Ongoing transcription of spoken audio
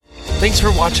Thanks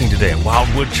for watching today at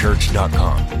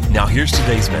wildwoodchurch.com. Now here's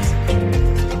today's message.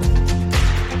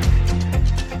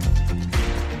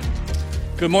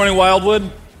 Good morning,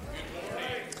 Wildwood.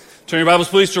 Turn your Bibles,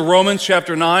 please, to Romans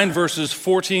chapter 9, verses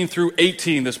 14 through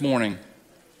 18 this morning.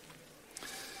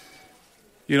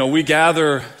 You know, we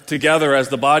gather together as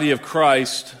the body of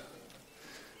Christ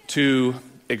to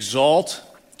exalt,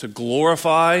 to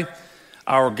glorify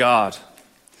our God.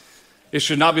 It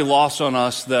should not be lost on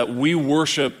us that we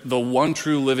worship the one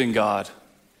true living God,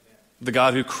 the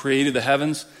God who created the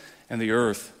heavens and the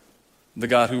earth, the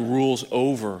God who rules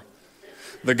over,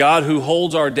 the God who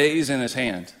holds our days in his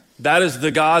hand. That is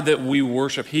the God that we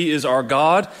worship. He is our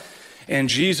God, and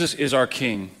Jesus is our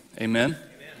King. Amen?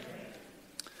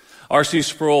 R.C.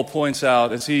 Sproul points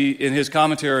out, as he, in his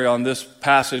commentary on this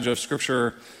passage of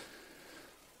Scripture,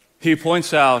 he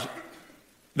points out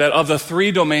that of the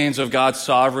three domains of God's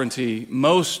sovereignty,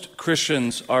 most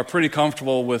Christians are pretty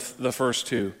comfortable with the first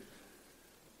two.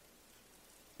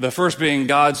 The first being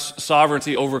God's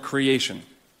sovereignty over creation.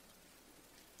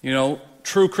 You know,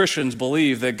 true Christians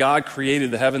believe that God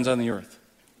created the heavens and the earth.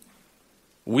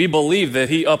 We believe that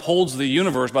he upholds the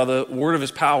universe by the word of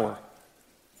his power.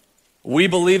 We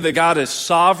believe that God is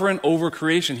sovereign over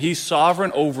creation. He's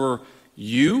sovereign over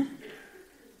you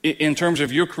in terms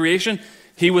of your creation.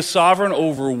 He was sovereign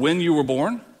over when you were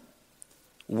born,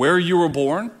 where you were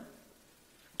born,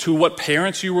 to what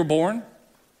parents you were born,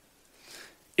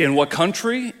 in what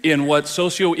country, in what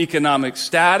socioeconomic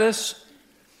status,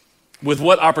 with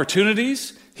what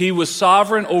opportunities. He was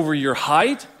sovereign over your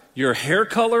height, your hair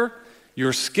color,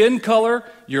 your skin color,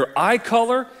 your eye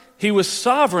color. He was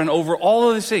sovereign over all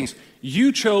of these things.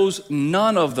 You chose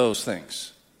none of those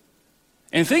things.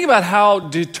 And think about how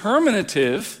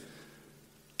determinative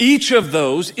each of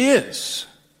those is.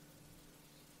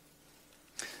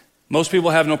 Most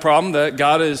people have no problem that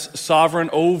God is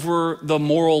sovereign over the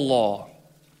moral law.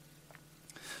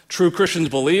 True Christians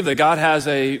believe that God has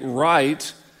a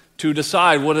right to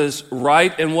decide what is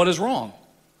right and what is wrong.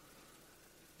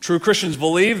 True Christians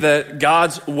believe that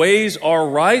God's ways are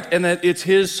right and that it's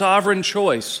his sovereign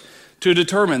choice to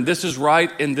determine this is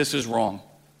right and this is wrong.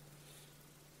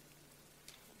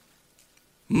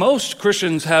 Most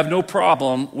Christians have no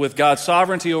problem with God's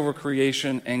sovereignty over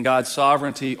creation and God's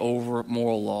sovereignty over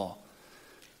moral law.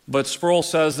 But Sproul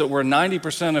says that where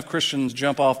 90% of Christians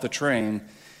jump off the train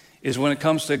is when it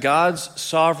comes to God's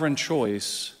sovereign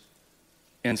choice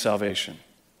in salvation.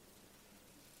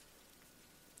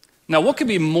 Now, what could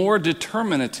be more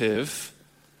determinative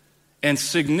and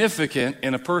significant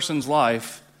in a person's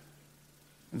life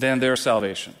than their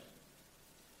salvation?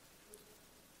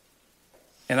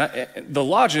 And the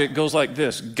logic goes like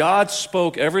this. God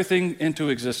spoke everything into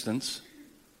existence,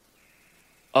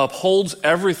 upholds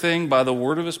everything by the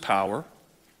word of his power,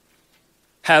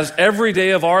 has every day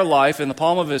of our life in the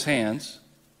palm of his hands,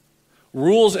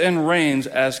 rules and reigns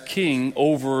as king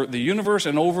over the universe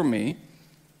and over me,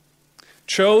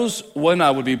 chose when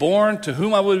I would be born, to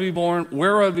whom I would be born,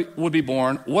 where I would be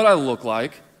born, what I look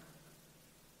like.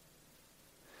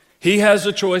 He has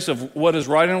the choice of what is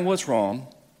right and what's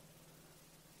wrong,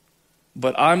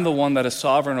 but I'm the one that is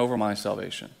sovereign over my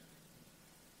salvation.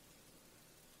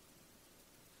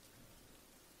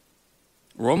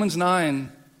 Romans 9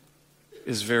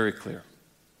 is very clear.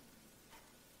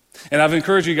 And I've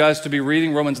encouraged you guys to be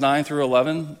reading Romans 9 through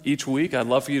 11 each week. I'd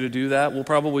love for you to do that. We'll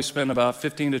probably spend about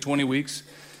 15 to 20 weeks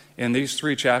in these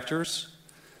three chapters.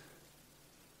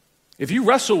 If you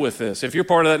wrestle with this, if you're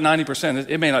part of that 90%,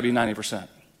 it may not be 90%.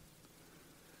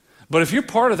 But if you're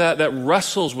part of that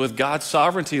wrestles with God's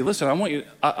sovereignty, listen, I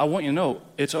want you to know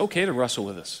it's okay to wrestle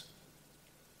with this.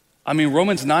 I mean,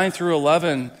 Romans 9 through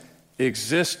 11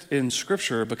 exist in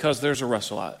Scripture because there's a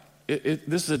wrestle. This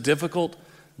is a difficult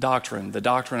doctrine, the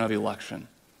doctrine of election,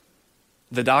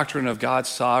 the doctrine of God's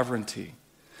sovereignty.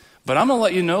 But I'm going to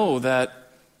let you know that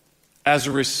as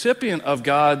a recipient of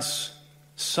God's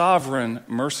sovereign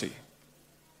mercy,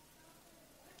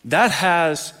 that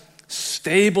has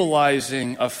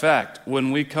stabilizing effect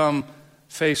when we come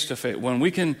face to face, when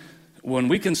we can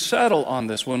settle on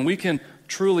this, when we can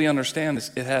truly understand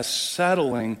this. It has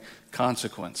settling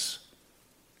consequence,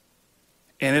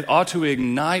 and it ought to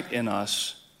ignite in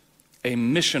us a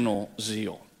missional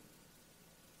zeal.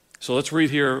 So let's read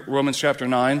here Romans chapter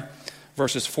 9,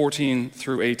 verses 14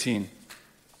 through 18.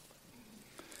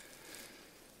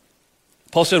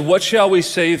 Paul said, "What shall we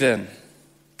say then?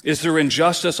 Is there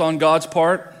injustice on God's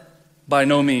part? By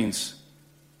no means.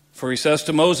 For he says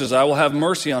to Moses, I will have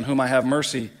mercy on whom I have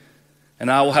mercy,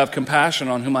 and I will have compassion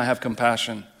on whom I have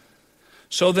compassion.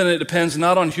 So then it depends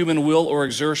not on human will or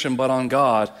exertion, but on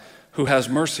God, who has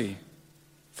mercy.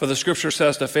 For the scripture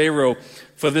says to Pharaoh,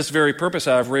 for this very purpose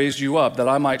I have raised you up, that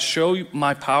I might show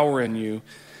my power in you,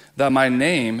 that my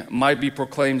name might be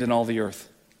proclaimed in all the earth.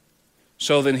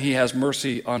 So then he has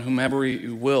mercy on whomever he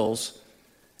wills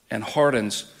and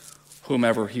hardens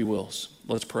whomever he wills.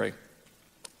 Let's pray.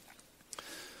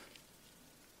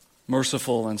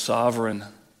 Merciful and sovereign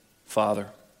Father,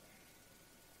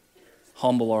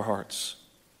 humble our hearts.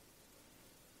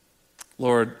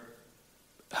 Lord,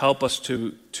 help us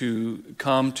to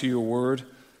come to your word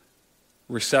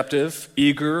receptive,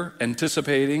 eager,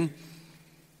 anticipating.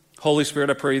 Holy Spirit,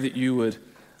 I pray that you would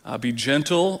be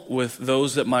gentle with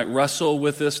those that might wrestle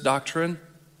with this doctrine,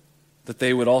 that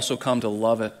they would also come to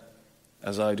love it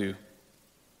as I do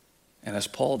and as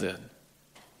Paul did.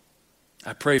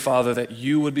 I pray, Father, that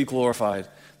you would be glorified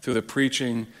through the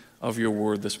preaching of your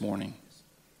word this morning.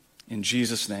 In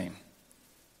Jesus' name,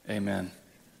 amen.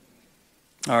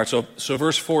 All right, so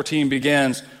verse 14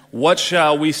 begins, what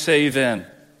shall we say then?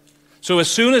 So as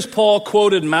soon as Paul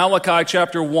quoted Malachi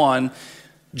chapter 1,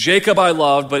 Jacob I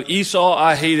loved, but Esau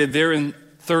I hated, there in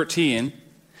 13,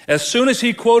 as soon as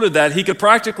he quoted that, he could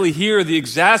practically hear the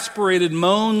exasperated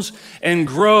moans and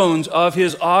groans of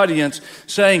his audience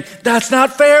saying, that's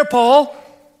not fair, Paul.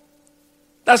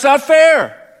 That's not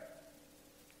fair.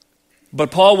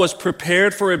 But Paul was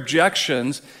prepared for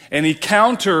objections, and he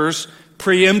counters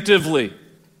preemptively.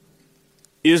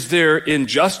 Is there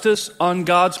injustice on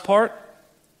God's part?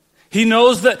 He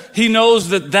knows that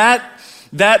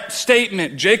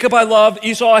statement, Jacob I loved,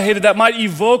 Esau I hated, that might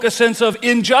evoke a sense of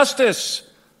injustice.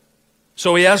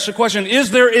 So he asks the question,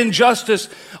 is there injustice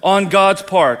on God's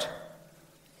part?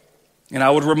 And I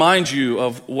would remind you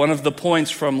of one of the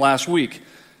points from last week.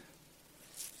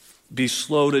 Be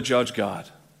slow to judge God.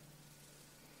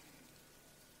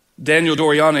 Daniel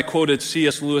Doriani quoted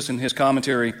C.S. Lewis in his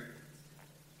commentary.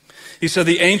 He said,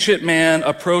 the ancient man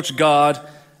approached God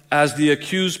as the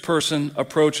accused person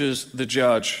approaches the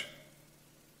judge.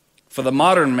 For the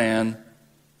modern man,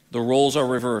 the roles are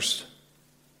reversed.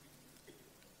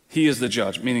 He is the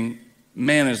judge, meaning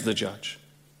man is the judge,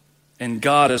 and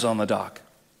God is on the dock.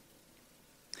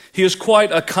 He is quite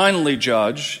a kindly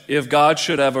judge if God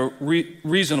should have a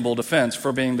reasonable defense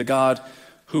for being the God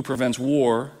who prevents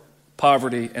war,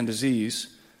 poverty, and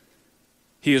disease.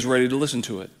 He is ready to listen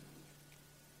to it.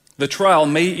 The trial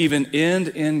may even end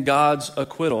in God's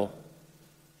acquittal,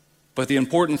 but the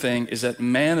important thing is that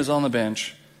man is on the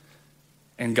bench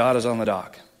and God is on the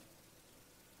dock.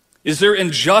 Is there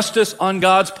injustice on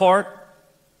God's part?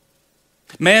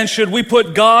 Man, should we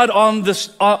put God on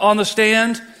the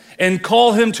stand and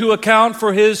call him to account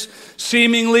for his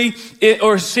seeming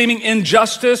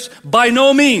injustice? By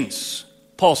no means,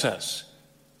 Paul says.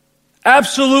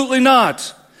 Absolutely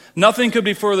not. Nothing could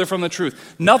be further from the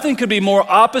truth. Nothing could be more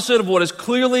opposite of what is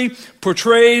clearly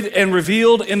portrayed and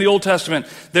revealed in the Old Testament.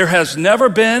 There has never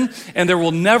been and there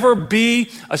will never be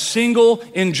a single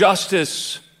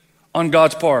injustice on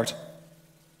God's part.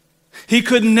 He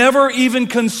could never even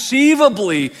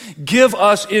conceivably give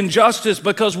us injustice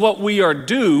because what we are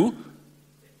due,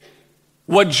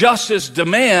 what justice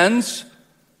demands,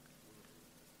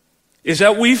 is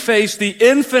that we face the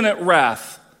infinite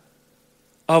wrath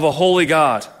of a holy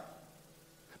God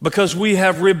because we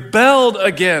have rebelled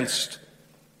against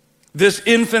this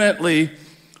infinitely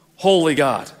holy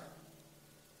God.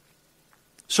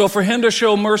 So for him to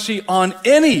show mercy on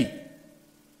any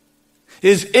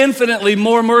is infinitely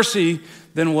more mercy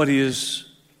than what he is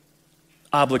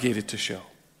obligated to show.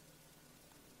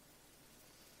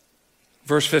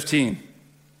 Verse 15,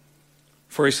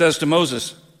 for he says to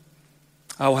Moses,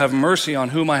 I will have mercy on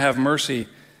whom I have mercy,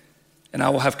 and I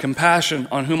will have compassion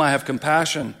on whom I have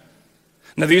compassion.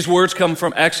 Now these words come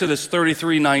from Exodus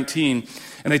 33:19,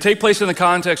 and they take place in the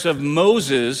context of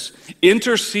Moses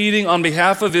interceding on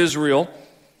behalf of Israel.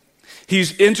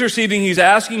 He's interceding, he's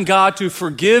asking God to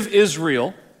forgive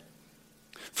Israel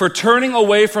for turning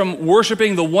away from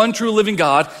worshiping the one true living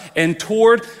God and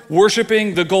toward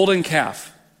worshiping the golden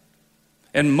calf.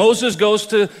 And Moses goes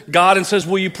to God and says,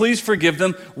 will you please forgive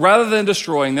them rather than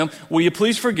destroying them? Will you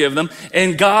please forgive them?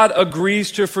 And God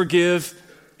agrees to forgive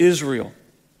Israel.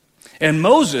 And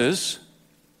Moses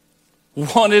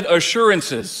wanted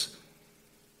assurances.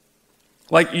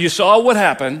 Like, you saw what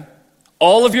happened.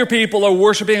 All of your people are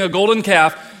worshiping a golden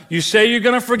calf. You say you're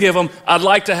going to forgive them. I'd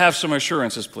like to have some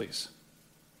assurances, please.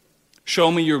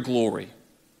 Show me your glory.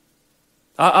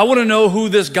 I want to know who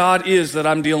this God is that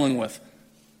I'm dealing with.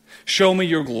 Show me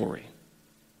your glory.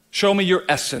 Show me your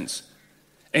essence.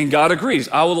 And God agrees.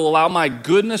 I will allow my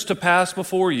goodness to pass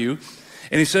before you.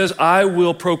 And he says, I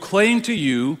will proclaim to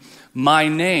you my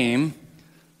name,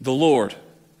 the Lord.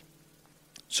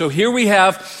 So here we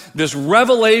have this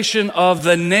revelation of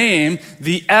the name,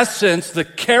 the essence, the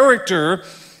character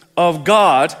of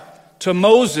God to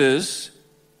Moses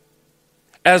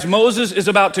as Moses is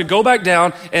about to go back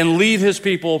down and lead his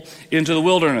people into the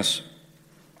wilderness.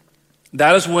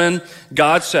 That is when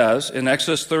God says in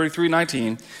Exodus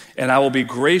 33:19, "And I will be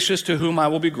gracious to whom I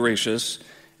will be gracious,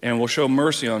 and will show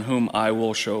mercy on whom I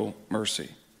will show mercy."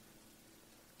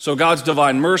 So God's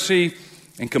divine mercy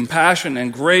and compassion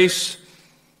and grace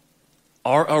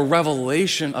are a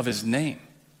revelation of his name.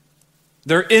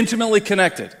 They're intimately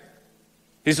connected.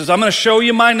 He says, I'm going to show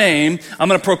you my name. I'm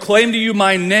going to proclaim to you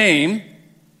my name.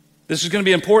 This is going to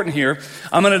be important here.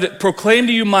 I'm going to proclaim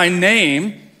to you my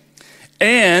name,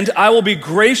 and I will be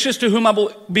gracious to whom I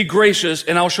will be gracious,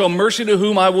 and I will show mercy to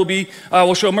whom I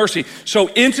will show mercy. So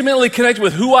intimately connected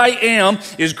with who I am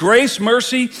is grace,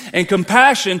 mercy, and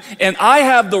compassion, and I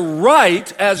have the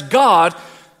right as God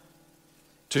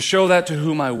to show that to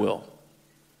whom I will.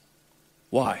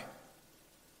 Why?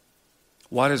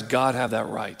 Why does God have that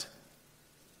right?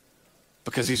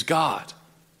 Because he's God.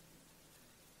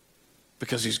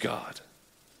 Because he's God.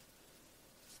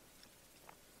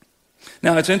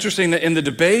 Now, it's interesting that in the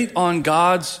debate on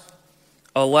God's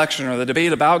election, or the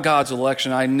debate about God's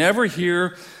election, I never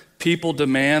hear people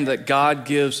demand that God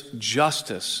gives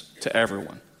justice to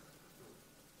everyone.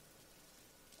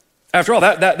 After all,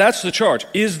 that's the charge.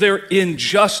 Is there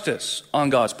injustice on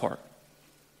God's part?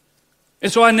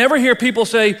 And so I never hear people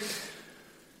say,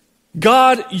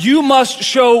 God, you must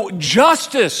show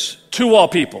justice to all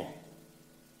people.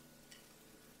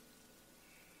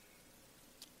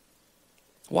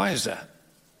 Why is that?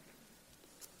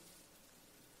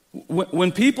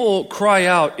 When people cry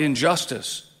out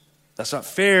injustice, that's not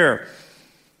fair,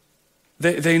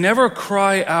 they never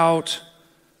cry out,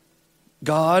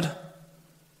 God,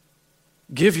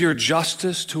 give your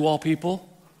justice to all people.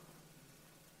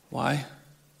 Why?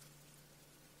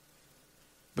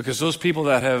 Because those people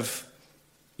that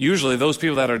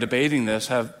are debating this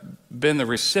have been the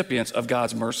recipients of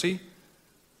God's mercy.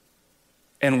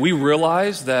 And we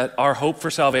realize that our hope for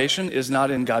salvation is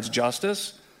not in God's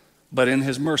justice, but in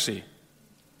his mercy.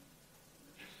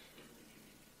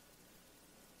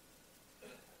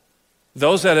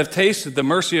 Those that have tasted the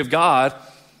mercy of God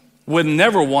would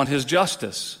never want his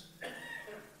justice.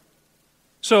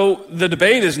 So the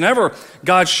debate is never,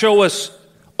 God, show us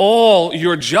all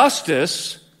your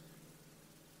justice.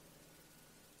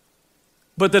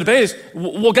 But the debate is,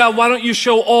 well, God, why don't you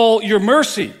show all your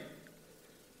mercy?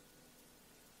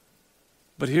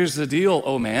 But here's the deal,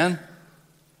 oh man.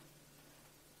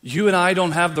 You and I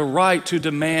don't have the right to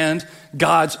demand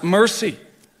God's mercy.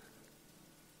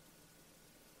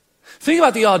 Think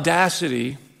about the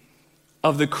audacity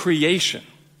of the creation,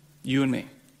 you and me,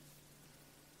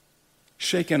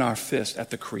 shaking our fist at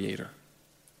the Creator,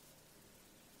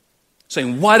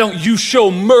 saying, why don't you show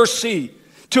mercy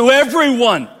to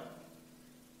everyone?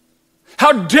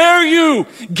 How dare you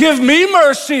give me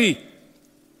mercy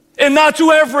and not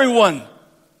to everyone?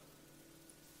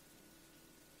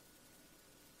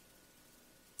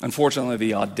 Unfortunately,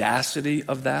 the audacity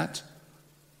of that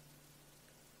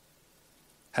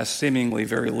has seemingly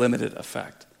very limited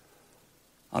effect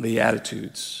on the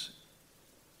attitudes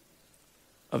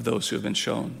of those who have been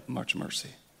shown much mercy.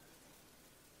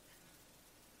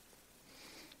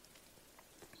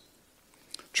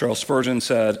 Charles Spurgeon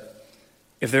said,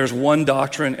 if there's one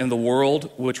doctrine in the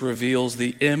world which reveals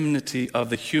the enmity of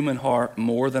the human heart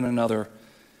more than another,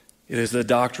 it is the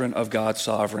doctrine of God's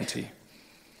sovereignty.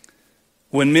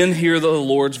 When men hear the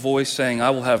Lord's voice saying,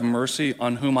 I will have mercy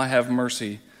on whom I have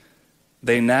mercy,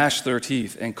 they gnash their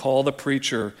teeth and call the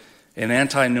preacher an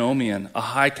antinomian, a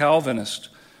high Calvinist,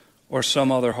 or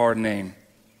some other hard name.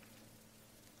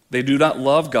 They do not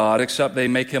love God except they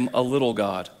make him a little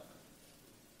God.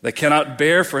 They cannot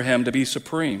bear for him to be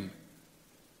supreme.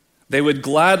 They would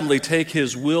gladly take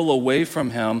his will away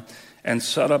from him and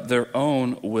set up their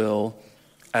own will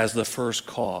as the first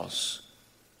cause.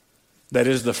 That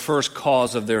is the first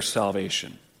cause of their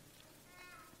salvation.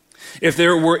 If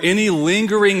there were any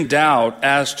lingering doubt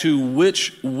as to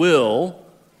which will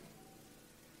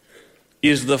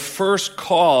is the first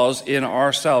cause in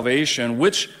our salvation,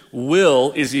 which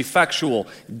will is effectual,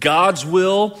 God's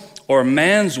will or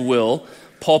man's will,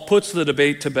 Paul puts the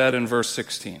debate to bed in verse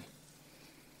 16.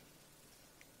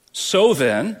 So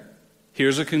then,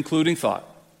 here's a concluding thought.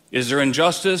 Is there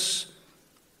injustice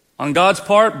on God's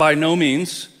part? By no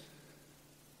means.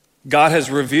 God has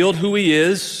revealed who he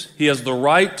is. He has the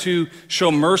right to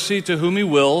show mercy to whom he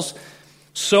wills.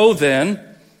 So then,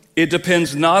 it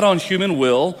depends not on human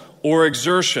will or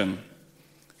exertion,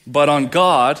 but on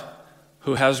God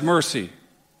who has mercy.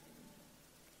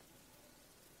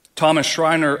 Thomas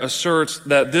Schreiner asserts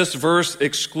that this verse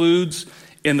excludes,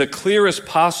 in the clearest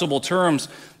possible terms,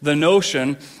 the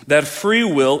notion that free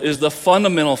will is the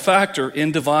fundamental factor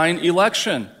in divine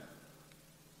election.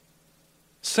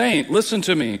 Saint, listen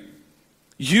to me.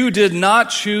 You did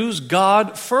not choose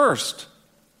God first.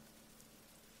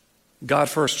 God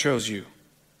first chose you.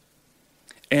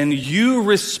 And you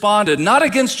responded, not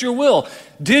against your will.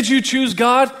 Did you choose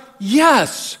God?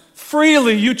 Yes,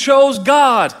 freely you chose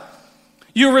God.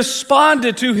 You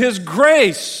responded to His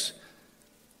grace.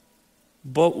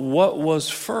 But what was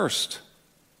first?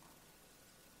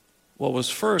 What was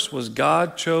first was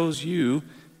God chose you,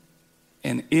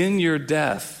 and in your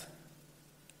death,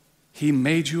 He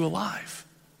made you alive.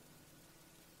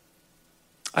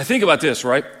 I think about this,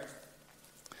 right?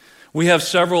 We have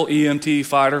several EMT,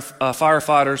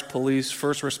 firefighters, police,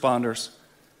 first responders.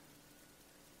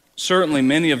 Certainly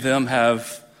many of them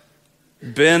have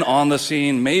been on the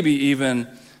scene, maybe even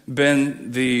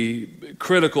been the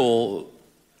critical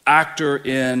actor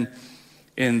in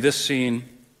this scene.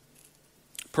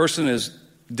 Person is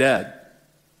dead.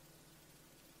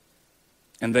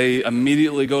 And they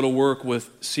immediately go to work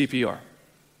with CPR.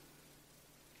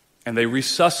 And they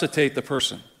resuscitate the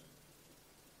person.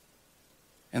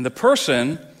 And the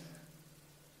person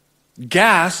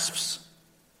gasps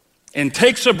and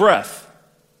takes a breath.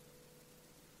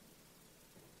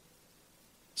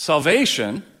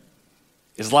 Salvation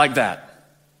is like that.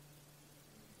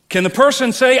 Can the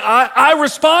person say, I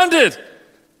responded?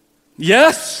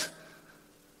 Yes.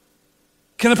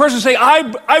 Can the person say,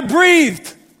 I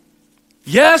breathed?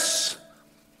 Yes.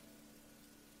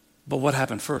 But what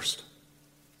happened first?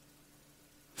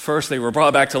 First, they were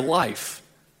brought back to life.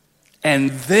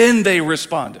 And then they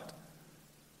responded.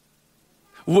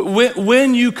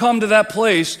 When you come to that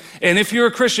place, and if you're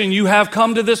a Christian, you have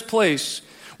come to this place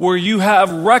where you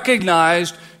have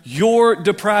recognized your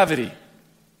depravity.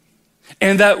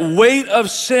 And that weight of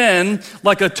sin,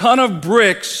 like a ton of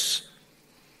bricks,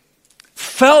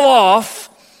 fell off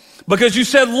because you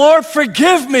said, Lord,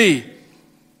 forgive me.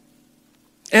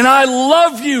 And I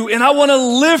love you, and I want to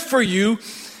live for you.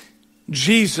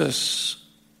 Jesus,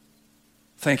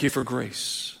 thank you for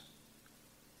grace.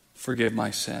 Forgive my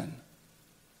sin.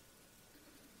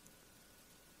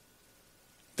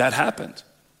 That happened.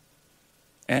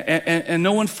 And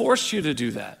no one forced you to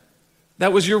do that.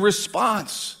 That was your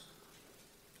response.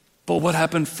 But what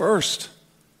happened first?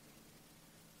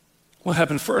 What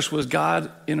happened first was God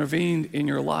intervened in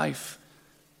your life.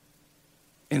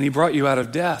 And He brought you out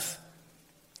of death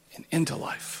and into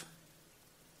life.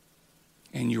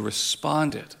 And you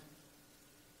responded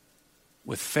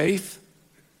with faith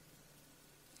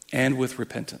and with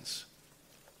repentance.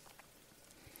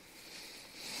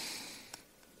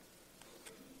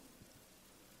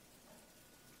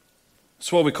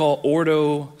 It's what we call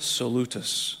ordo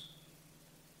salutis.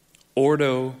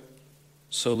 Ordo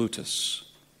salutis.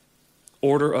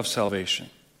 Order of salvation.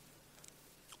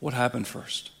 What happened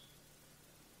first?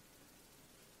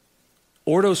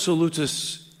 Ordo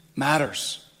salutis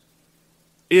matters.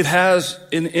 It has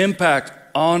an impact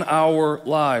on our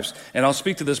lives. And I'll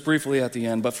speak to this briefly at the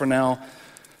end, but for now,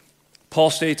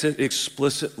 Paul states it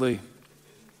explicitly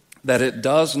that it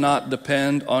does not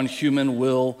depend on human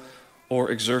will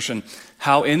or exertion.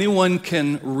 How anyone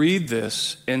can read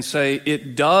this and say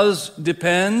it does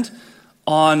depend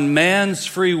on man's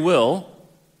free will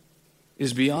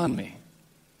is beyond me.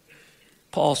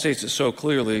 Paul states it so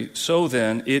clearly. So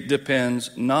then, it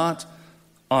depends not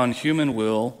on human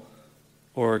will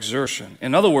or exertion.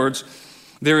 In other words,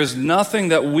 there is nothing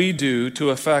that we do to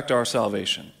affect our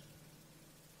salvation.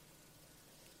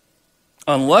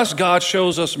 Unless God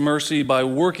shows us mercy by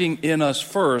working in us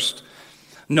first,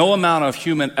 no amount of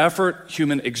human effort,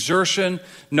 human exertion,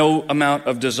 no amount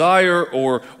of desire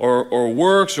or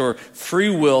works or free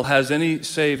will has any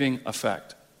saving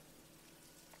effect.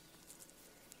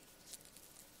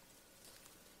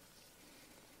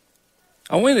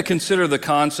 I want you to consider the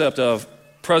concept of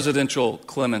presidential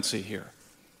clemency here.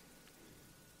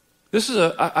 This is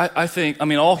I think,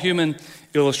 all human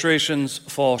illustrations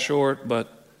fall short,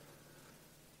 but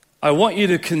I want you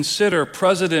to consider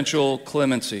presidential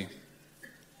clemency.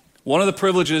 One of the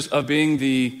privileges of being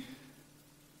the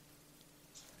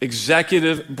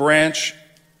executive branch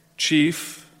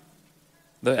chief,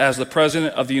 as the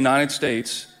President of the United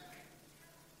States,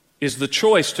 is the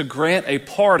choice to grant a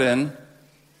pardon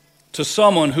to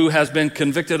someone who has been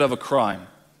convicted of a crime.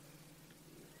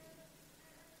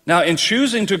 Now, in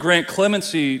choosing to grant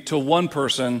clemency to one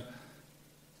person,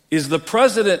 is the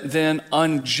president then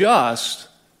unjust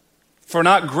for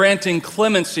not granting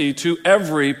clemency to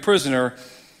every prisoner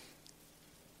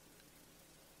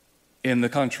in the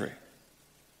country?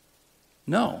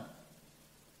 No.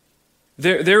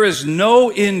 There is no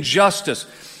injustice.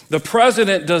 The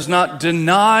president does not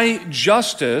deny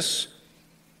justice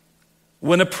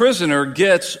when a prisoner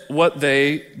gets what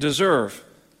they deserve,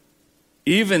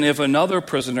 even if another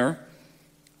prisoner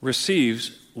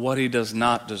receives what he does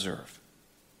not deserve.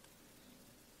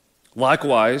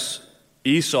 Likewise,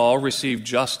 Esau received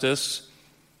justice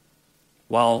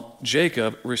while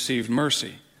Jacob received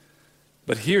mercy.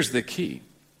 But here's the key.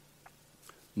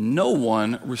 No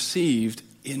one received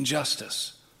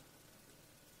injustice.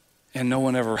 And no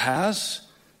one ever has,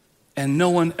 and no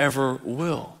one ever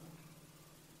will.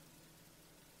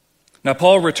 Now,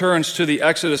 Paul returns to the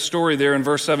Exodus story there in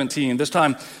verse 17, this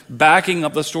time backing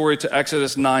up the story to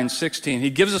Exodus 9:16. He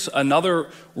gives us another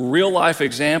real-life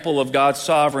example of God's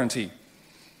sovereignty.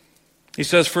 He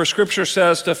says, "For Scripture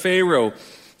says to Pharaoh,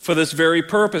 for this very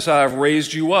purpose I have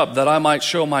raised you up, that I might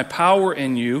show my power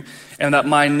in you, and that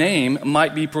my name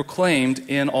might be proclaimed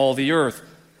in all the earth."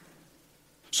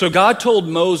 So God told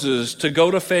Moses to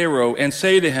go to Pharaoh and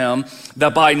say to him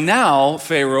that by now,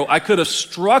 Pharaoh, I could have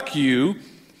struck you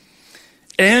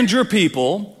and your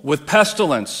people with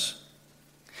pestilence,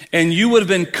 and you would have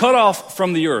been cut off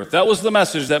from the earth. That was the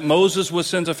message that Moses was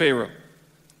sent to Pharaoh.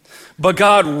 But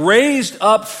God raised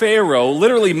up Pharaoh,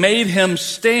 literally made him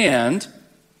stand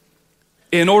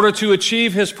in order to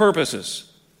achieve his purposes.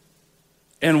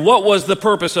 And what was the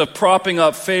purpose of propping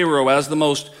up Pharaoh as the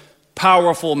most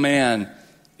powerful man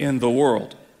in the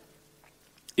world?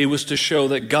 It was to show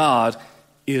that God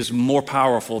is more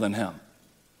powerful than him,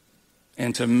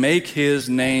 and to make his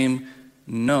name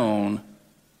known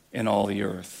in all the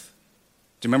earth.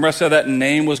 Do you remember I said that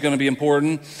name was going to be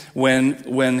important?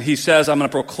 When he says, I'm going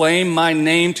to proclaim my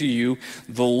name to you,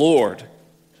 the Lord.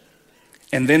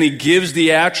 And then he gives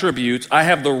the attributes. I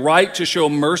have the right to show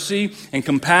mercy and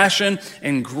compassion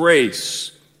and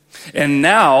grace. And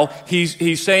now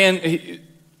he's saying,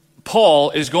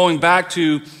 Paul is going back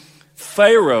to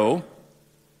Pharaoh,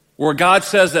 where God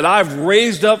says that I've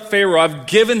raised up Pharaoh, I've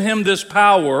given him this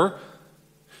power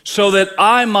so that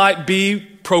I might be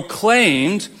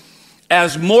proclaimed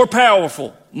as more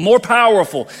powerful, more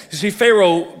powerful. You see,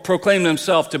 Pharaoh proclaimed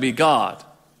himself to be God,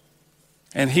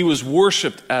 and he was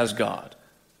worshiped as God,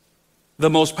 the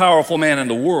most powerful man in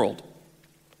the world.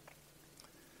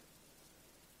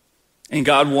 And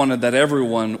God wanted that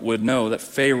everyone would know that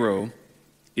Pharaoh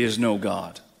is no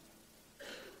God,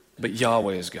 but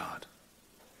Yahweh is God.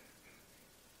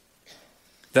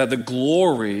 That the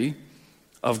glory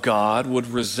of God would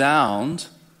resound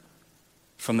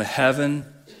from the heaven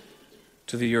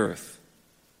to the earth.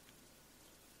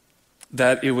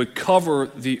 That it would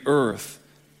cover the earth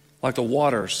like the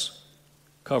waters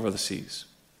cover the seas.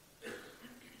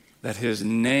 That his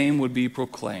name would be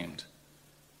proclaimed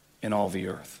in all the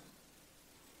earth.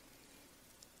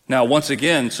 Now, once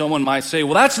again, someone might say,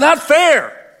 well, that's not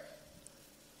fair.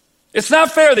 It's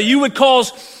not fair that you would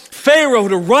cause Pharaoh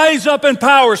to rise up in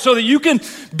power so that you can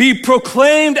be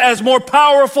proclaimed as more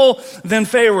powerful than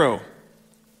Pharaoh.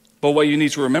 But what you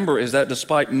need to remember is that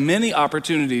despite many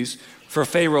opportunities for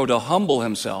Pharaoh to humble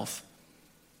himself,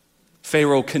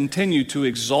 Pharaoh continued to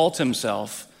exalt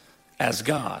himself as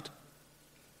God.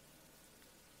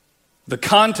 The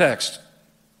context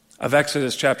of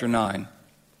Exodus chapter 9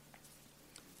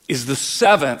 is the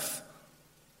 7th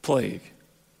plague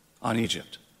on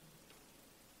Egypt.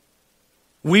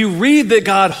 We read that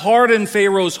God hardened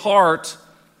Pharaoh's heart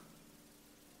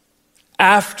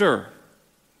after,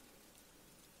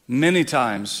 many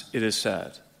times it is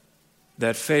said,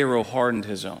 that Pharaoh hardened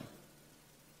his own.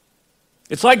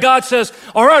 It's like God says,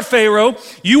 all right, Pharaoh,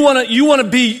 you want to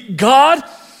be God?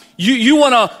 You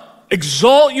want to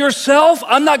exalt yourself?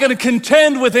 I'm not going to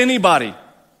contend with anybody.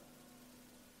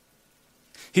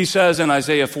 He says in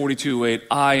Isaiah 42:8,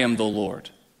 I am the Lord.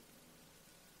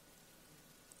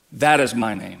 That is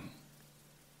my name.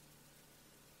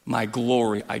 My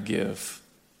glory I give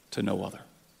to no other.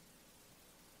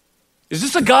 Is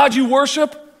this a God you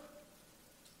worship?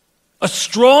 A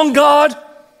strong God?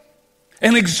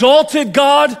 An exalted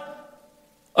God?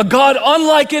 A God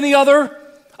unlike any other?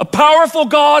 A powerful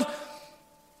God?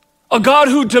 A God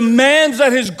who demands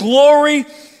that his glory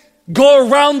go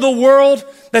around the world,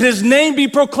 that his name be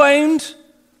proclaimed?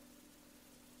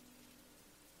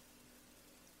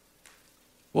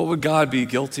 What would God be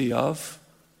guilty of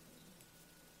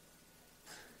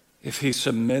if he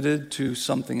submitted to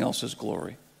something else's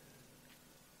glory?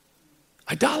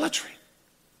 Idolatry.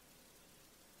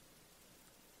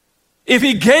 If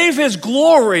he gave his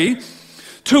glory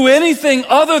to anything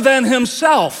other than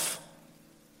himself,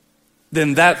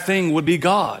 then that thing would be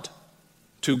God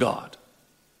to God.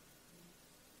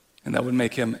 And that would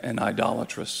make him an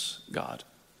idolatrous God.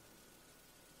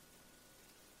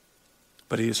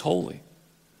 But he is holy.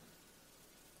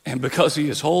 And because he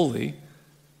is holy,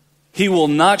 he will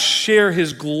not share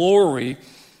his glory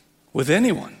with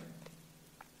anyone.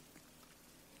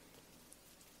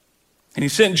 And he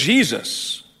sent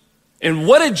Jesus. And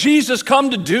what did Jesus come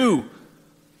to do?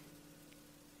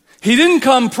 He didn't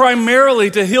come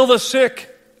primarily to heal the sick,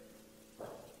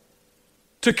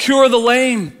 to cure the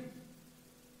lame.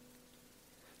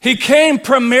 He came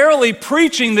primarily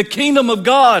preaching the kingdom of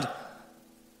God.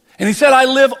 And he said, I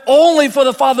live only for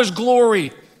the Father's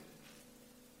glory.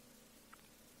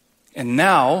 And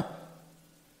now,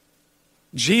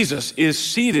 Jesus is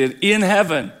seated in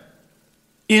heaven,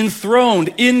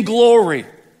 enthroned in glory,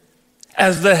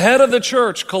 as the head of the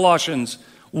church, Colossians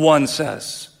 1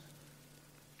 says.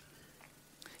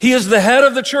 He is the head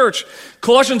of the church.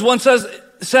 Colossians 1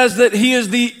 says that he is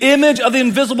the image of the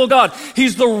invisible God.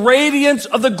 He's the radiance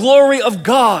of the glory of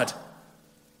God.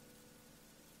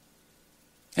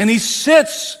 And he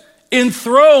sits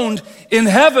enthroned in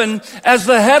heaven as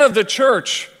the head of the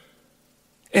church.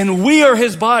 And we are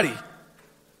his body.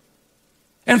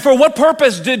 And for what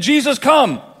purpose did Jesus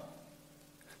come?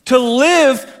 To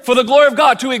live for the glory of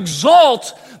God, to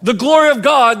exalt the glory of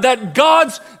God, that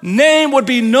God's name would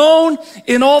be known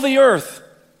in all the earth.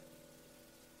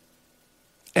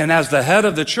 And as the head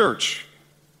of the church,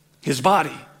 his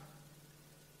body,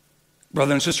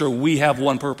 brother and sister, we have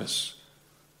one purpose: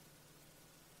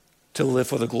 to live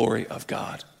for the glory of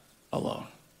God alone.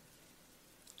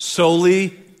 Soli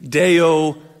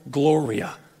Deo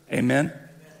Gloria. Amen?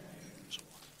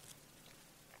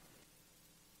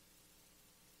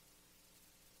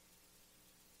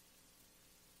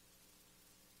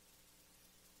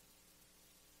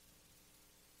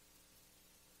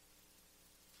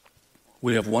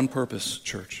 We have one purpose,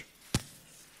 church.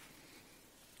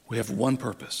 We have one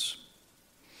purpose.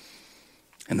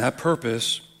 And that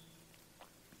purpose,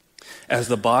 as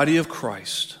the body of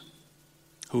Christ,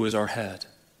 who is our head,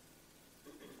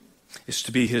 is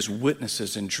to be his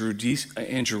witnesses in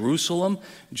Jerusalem,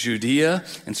 Judea,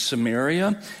 and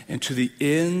Samaria, and to the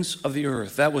ends of the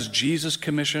earth. That was Jesus'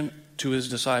 commission to his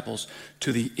disciples,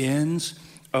 to the ends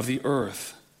of the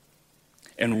earth.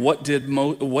 And what did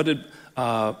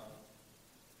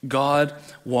God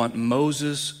want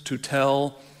Moses to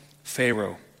tell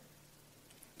Pharaoh?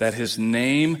 That his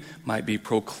name might be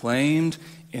proclaimed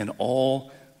in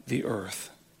all the earth.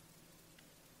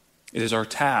 It is our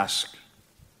task,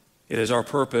 it is our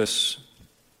purpose,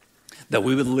 that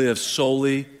we would live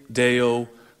Soli Deo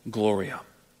Gloria.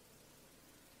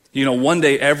 You know, one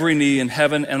day every knee in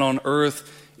heaven and on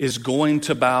earth is going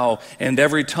to bow, and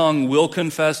every tongue will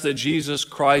confess that Jesus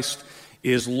Christ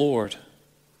is Lord,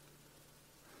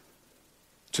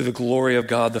 to the glory of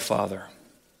God the Father.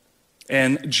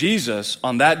 And Jesus,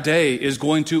 on that day, is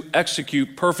going to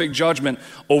execute perfect judgment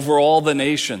over all the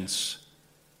nations.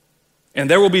 And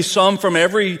there will be some from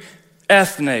every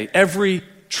ethne, every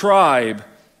tribe,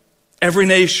 every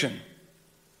nation,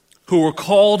 who were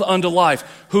called unto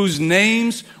life, whose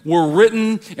names were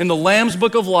written in the Lamb's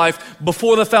book of life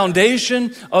before the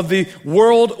foundation of the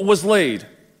world was laid.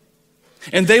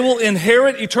 And they will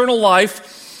inherit eternal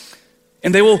life,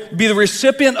 and they will be the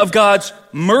recipient of God's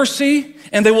mercy,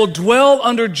 and they will dwell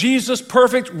under Jesus'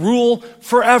 perfect rule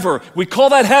forever. We call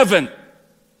that heaven.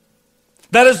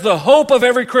 That is the hope of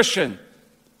every Christian,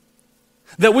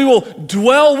 that we will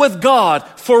dwell with God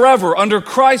forever under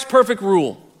Christ's perfect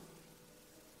rule.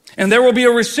 And there will be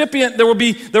a recipient, there will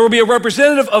be a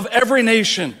representative of every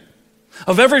nation,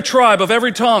 of every tribe, of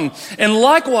every tongue. And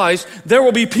likewise, there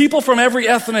will be people from every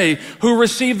ethne who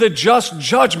receive the just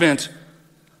judgment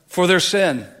for their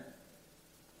sin.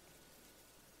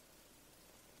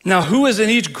 Now, who is in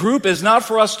each group is not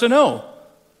for us to know.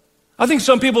 I think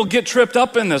some people get tripped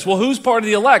up in this. Well, who's part of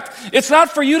the elect? It's not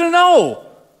for you to know.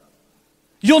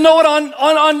 You'll know it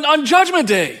on Judgment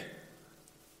Day.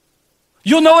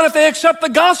 You'll know it if they accept the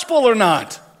gospel or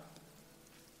not.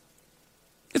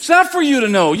 It's not for you to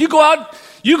know. You go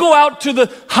out to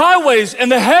the highways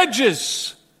and the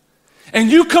hedges, and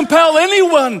you compel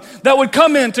anyone that would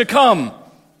come in to come.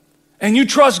 And you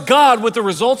trust God with the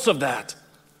results of that.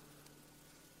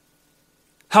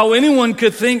 How anyone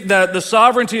could think that the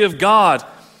sovereignty of God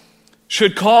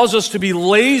should cause us to be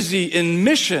lazy in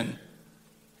mission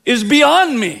is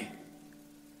beyond me.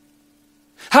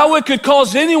 How it could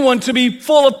cause anyone to be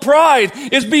full of pride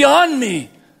is beyond me.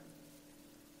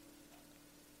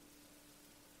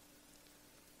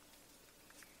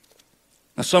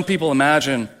 Now, some people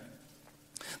imagine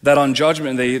that on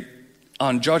Judgment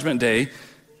Day,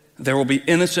 there will be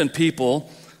innocent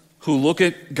people who look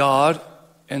at God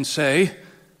and say,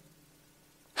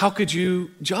 how could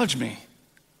you judge me?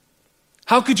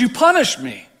 How could you punish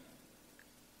me?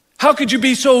 How could you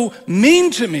be so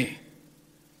mean to me?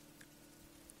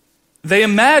 They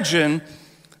imagine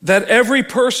that every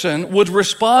person would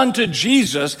respond to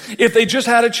Jesus if they just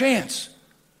had a chance.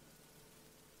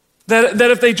 That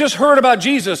if they just heard about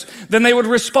Jesus, then they would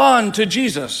respond to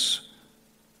Jesus.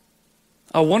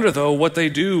 I wonder, though, what they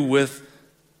do with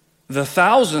the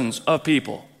thousands of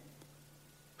people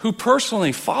who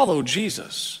personally followed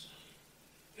Jesus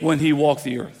when he walked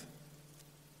the earth.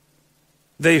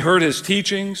 They heard his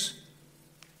teachings.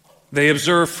 They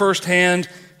observed firsthand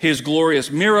his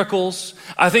glorious miracles.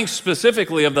 I think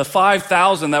specifically of the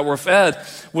 5,000 that were fed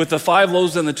with the 5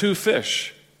 loaves and the 2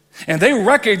 fish. And they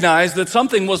recognized that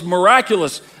something was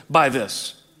miraculous by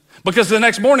this, because the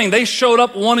next morning they showed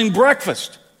up wanting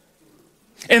breakfast.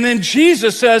 And then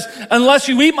Jesus says, unless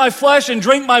you eat my flesh and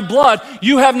drink my blood,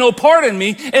 you have no part in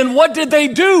me. And what did they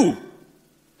do?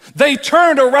 They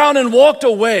turned around and walked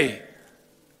away.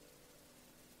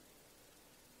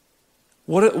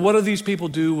 What do these people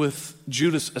do with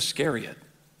Judas Iscariot,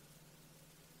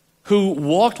 who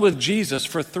walked with Jesus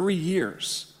for 3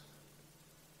 years,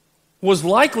 was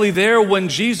likely there when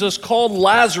Jesus called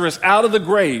Lazarus out of the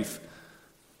grave,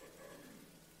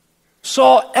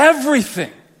 saw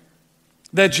everything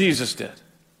that Jesus did,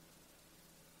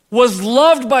 was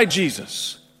loved by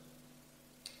Jesus,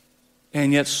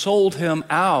 and yet sold him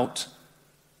out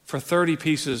for 30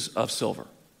 pieces of silver?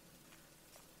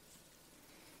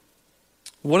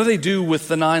 What do they do with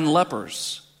the 9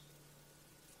 lepers?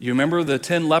 You remember the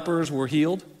 10 lepers were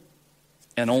healed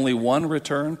and only 1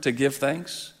 returned to give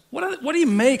thanks? What do you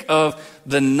make of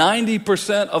the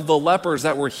 90% of the lepers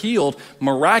that were healed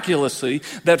miraculously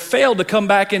that failed to come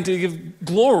back and to give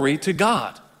glory to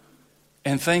God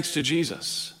and thanks to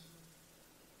Jesus?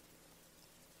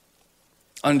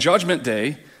 On Judgment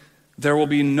Day, there will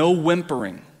be no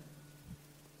whimpering.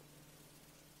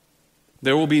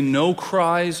 There will be no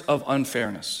cries of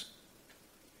unfairness.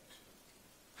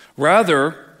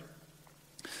 Rather,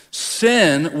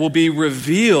 sin will be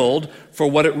revealed for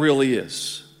what it really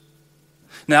is.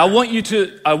 Now, I want you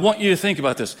to think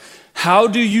about this. How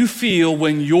do you feel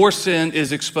when your sin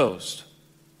is exposed?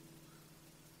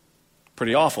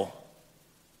 Pretty awful.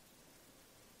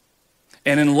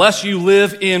 And unless you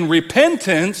live in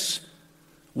repentance,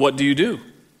 what do?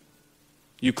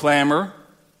 You clamor,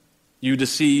 you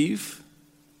deceive,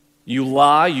 you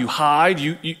lie, you hide,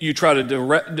 you try to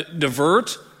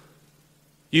divert.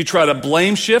 You try to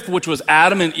blame shift, which was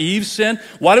Adam and Eve's sin.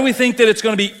 Why do we think that it's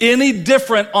going to be any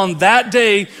different on that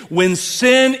day when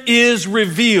sin is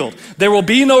revealed? There will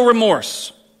be no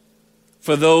remorse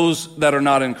for those that are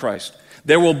not in Christ.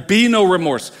 There will be no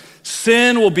remorse.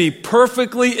 Sin will be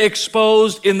perfectly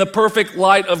exposed in the perfect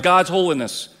light of God's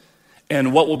holiness.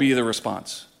 And what will be the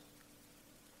response?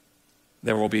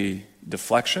 There will be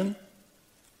deflection.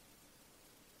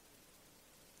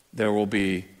 There will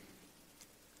be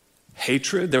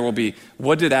hatred. There will be,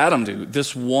 what did Adam do?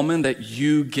 This woman that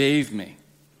you gave me.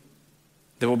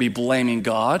 There will be blaming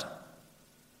God.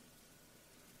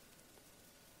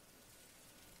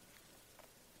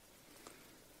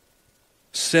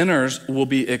 Sinners will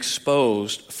be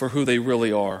exposed for who they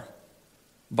really are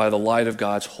by the light of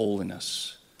God's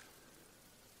holiness.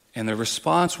 And the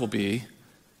response will be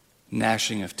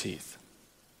gnashing of teeth.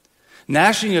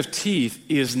 Gnashing of teeth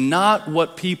is not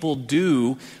what people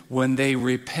do when they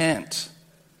repent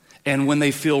and when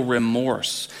they feel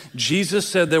remorse. Jesus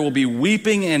said there will be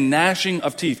weeping and gnashing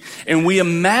of teeth. And we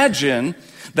imagine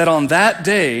that on that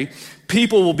day,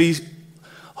 people will be,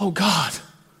 oh God,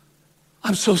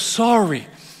 I'm so sorry.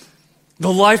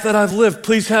 The life that I've lived,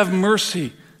 please have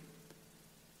mercy.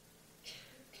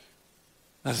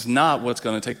 That's not what's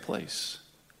going to take place.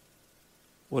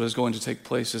 What is going to take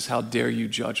place is, how dare you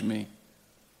judge me?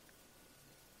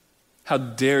 How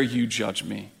dare you judge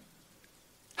me?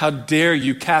 How dare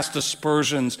you cast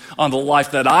aspersions on the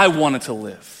life that I wanted to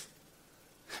live?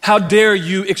 How dare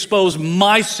you expose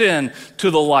my sin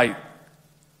to the light?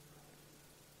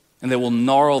 And they will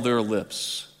gnarl their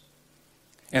lips,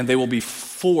 and they will be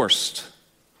forced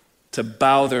to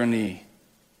bow their knee,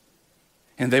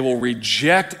 and they will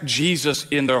reject Jesus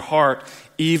in their heart,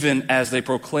 even as they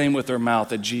proclaim with their mouth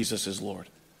that Jesus is Lord.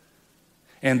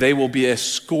 And they will be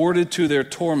escorted to their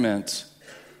torment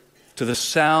to the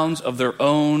sounds of their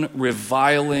own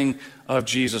reviling of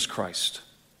Jesus Christ.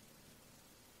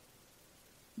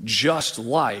 Just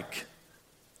like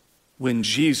when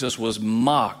Jesus was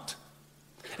mocked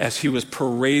as he was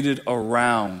paraded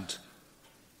around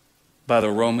by the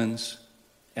Romans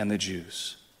and the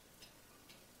Jews.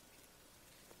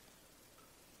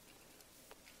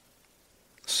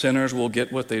 sinners will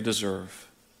get what they deserve,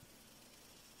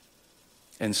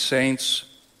 and saints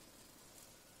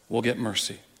will get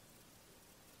mercy.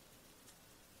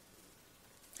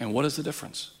 And what is the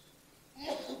difference?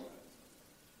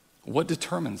 What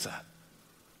determines that?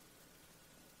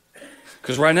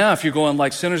 Because right now, if you're going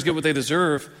like sinners get what they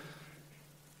deserve,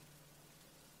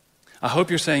 I hope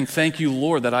you're saying, thank you,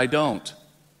 Lord, that I don't.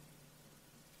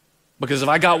 Because if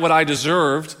I got what I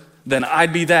deserved, then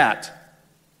I'd be that.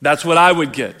 That's what I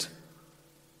would get.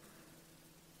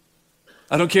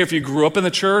 I don't care if you grew up in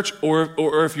the church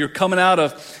or if you're coming out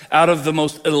of the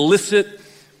most illicit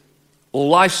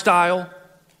lifestyle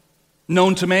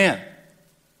known to man.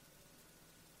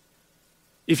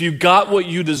 If you got what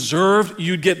you deserved,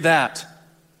 you'd get that.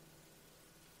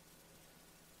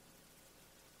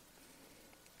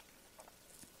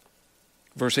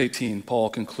 Verse 18, Paul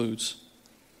concludes.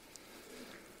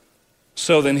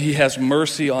 So then he has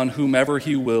mercy on whomever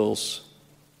he wills,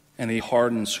 and he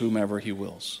hardens whomever he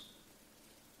wills.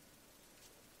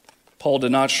 Paul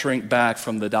did not shrink back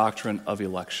from the doctrine of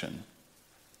election,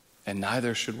 and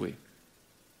neither should we.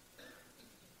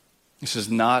 He says,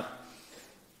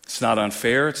 it's not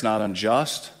unfair, it's not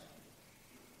unjust.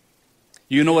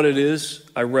 You know what it is?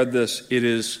 I read this. It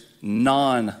is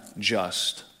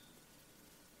non-just.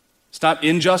 It's not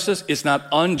injustice, it's not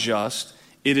unjust,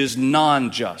 it is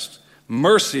non-just.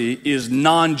 Mercy is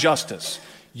non-justice.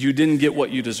 You didn't get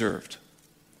what you deserved.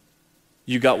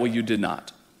 You got what you did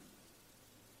not.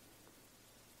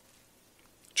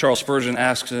 Charles Spurgeon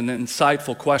asks an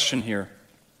insightful question here,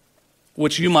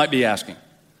 which you might be asking.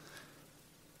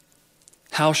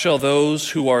 How shall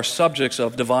those who are subjects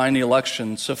of divine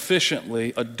election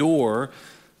sufficiently adore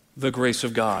the grace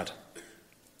of God?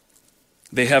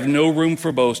 They have no room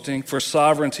for boasting, for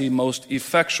sovereignty most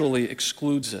effectually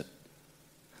excludes it.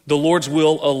 The Lord's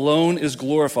will alone is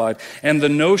glorified, and the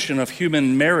notion of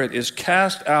human merit is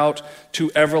cast out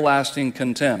to everlasting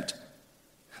contempt.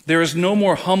 There is no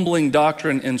more humbling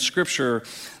doctrine in Scripture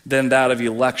than that of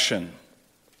election.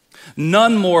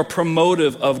 None more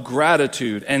promotive of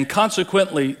gratitude, and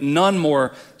consequently none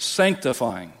more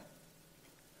sanctifying.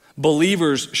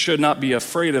 Believers should not be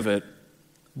afraid of it,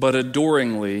 but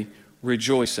adoringly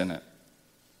rejoice in it.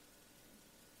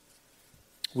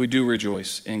 We do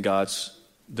rejoice in God's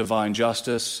divine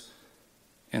justice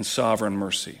and sovereign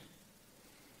mercy.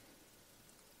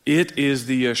 It is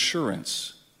the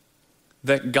assurance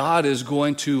that God is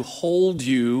going to hold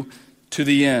you to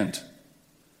the end,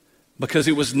 because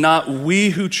it was not we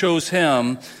who chose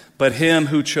him, but him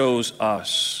who chose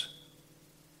us.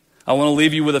 I want to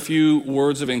leave you with a few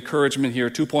words of encouragement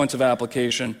here, 2 points of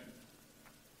application,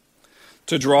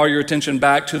 to draw your attention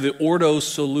back to the ordo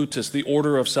salutis, the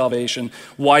order of salvation,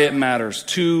 why it matters.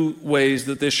 2 ways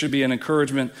that this should be an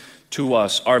encouragement to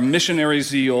us: our missionary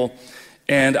zeal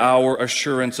and our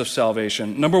assurance of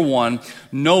salvation. Number 1,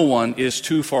 no one is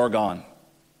too far gone.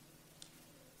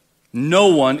 No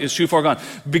one is too far gone.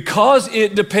 Because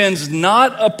it depends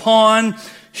not upon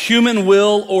human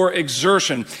will or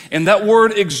exertion. And that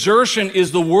word exertion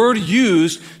is the word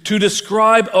used to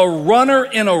describe a runner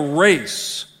in a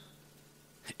race.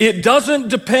 It doesn't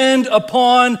depend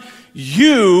upon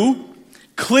you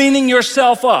cleaning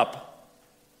yourself up.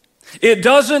 It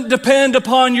doesn't depend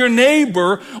upon your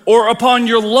neighbor or upon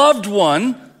your loved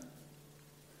one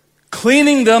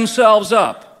cleaning themselves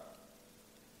up.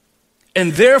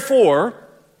 And therefore,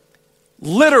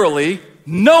 literally,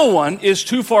 no one is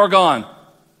too far gone.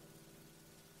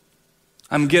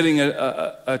 I'm getting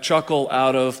a chuckle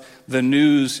out of the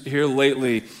news here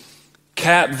lately.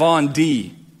 Kat Von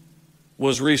D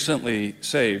was recently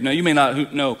saved. Now, you may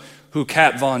not know who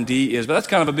Kat Von D is, but that's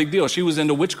kind of a big deal. She was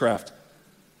into witchcraft.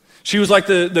 She was like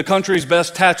the country's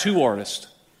best tattoo artist.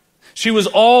 She was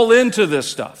all into this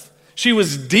stuff. She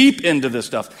was deep into this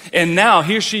stuff. And now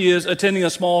here she is attending a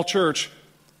small church,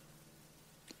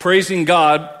 praising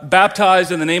God,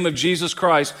 baptized in the name of Jesus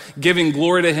Christ, giving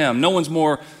glory to him. No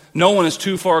one is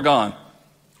too far gone.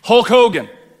 Hulk Hogan,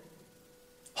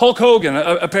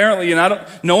 apparently, and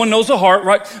no one knows the heart,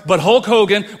 right? But Hulk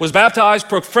Hogan was baptized,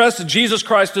 professed Jesus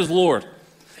Christ as Lord.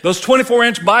 Those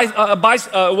 24-inch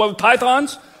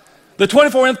pythons, the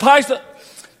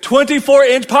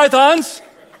 24-inch pythons,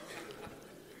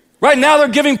 right now they're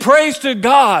giving praise to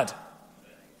God.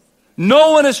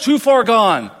 No one is too far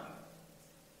gone.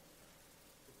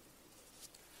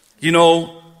 You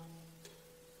know,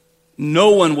 no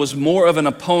one was more of an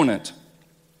opponent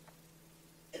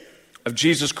of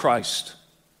Jesus Christ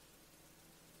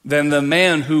than the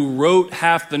man who wrote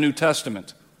half the New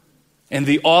Testament and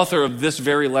the author of this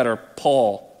very letter,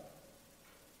 Paul.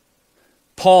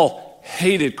 Paul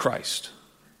hated Christ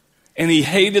and he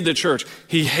hated the church.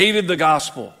 He hated the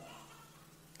gospel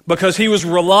because he was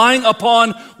relying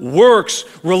upon works,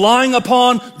 relying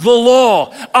upon the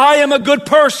law. I am a good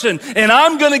person, and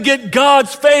I'm going to get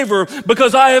God's favor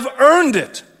because I have earned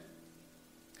it.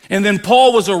 And then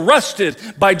Paul was arrested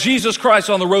by Jesus Christ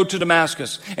on the road to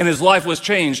Damascus, and his life was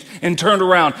changed and turned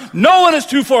around. No one is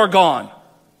too far gone.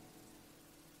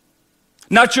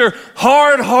 Not your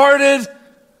hard-hearted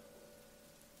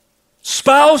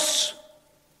spouse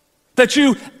that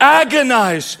you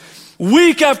agonize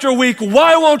week after week.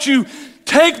 Why won't you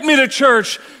take me to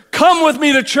church? Come with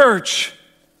me to church.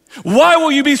 Why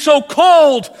will you be so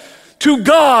cold to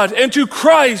God and to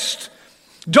Christ?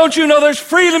 Don't you know there's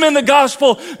freedom in the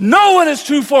gospel? No one is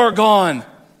too far gone.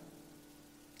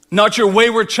 Not your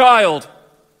wayward child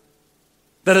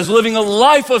that is living a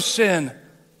life of sin,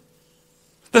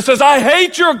 that says, I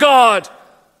hate your God.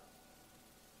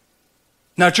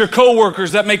 Not your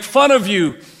coworkers that make fun of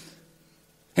you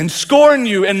and scorn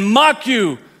you and mock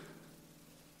you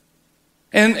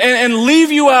and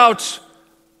leave you out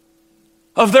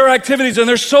of their activities and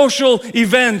their social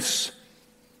events.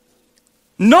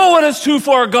 No one is too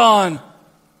far gone.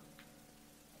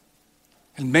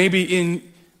 And maybe in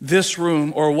this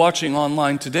room or watching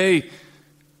online today,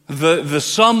 the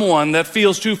someone that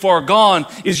feels too far gone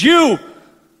is you.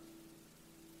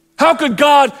 How could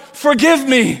God forgive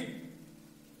me?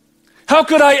 How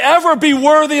could I ever be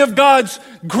worthy of God's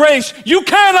grace? You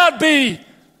cannot be.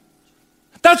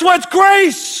 That's why it's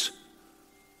grace.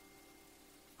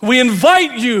 We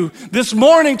invite you this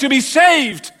morning to be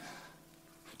saved,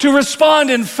 to respond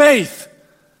in faith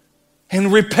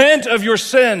and repent of your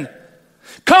sin.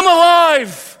 Come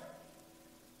alive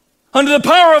under the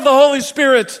power of the Holy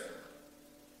Spirit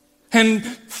and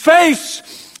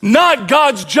face not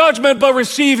God's judgment, but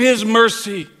receive His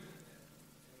mercy.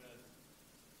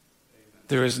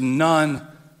 There is none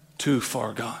too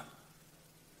far gone.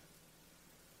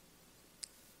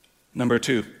 Number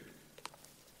 2,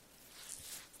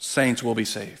 saints will be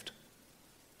saved.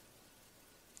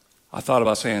 I thought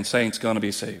about saying saints going to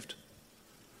be saved.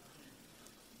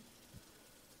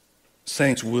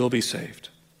 Saints will be saved.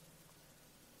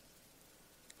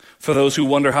 For those who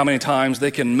wonder how many times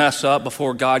they can mess up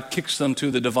before God kicks them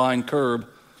to the divine curb,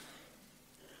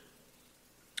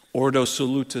 ordo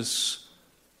salutis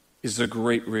is a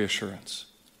great reassurance.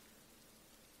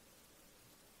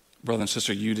 Brother and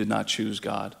sister, you did not choose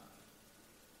God.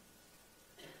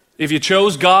 If you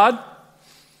chose God,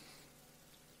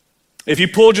 if you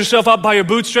pulled yourself up by your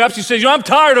bootstraps, you said, I'm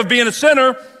tired of being a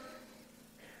sinner.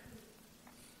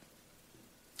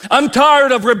 I'm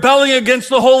tired of rebelling against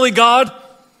the holy God.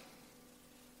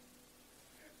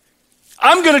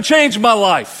 I'm going to change my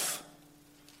life.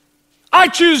 I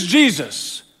choose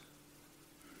Jesus.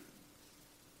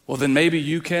 Well, then maybe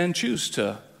you can choose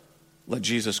to let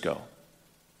Jesus go.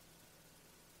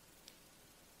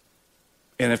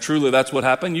 And if truly that's what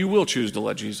happened, you will choose to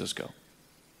let Jesus go.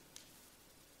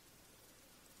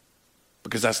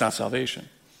 Because that's not salvation.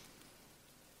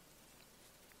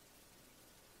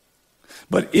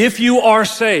 But if you are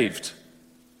saved,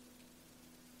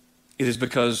 it is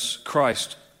because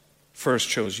Christ first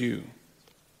chose you.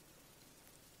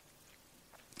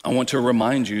 I want to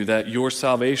remind you that your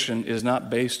salvation is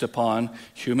not based upon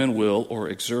human will or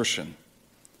exertion,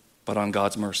 but on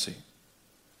God's mercy.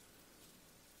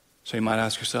 So you might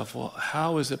ask yourself, well,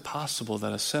 how is it possible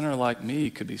that a sinner like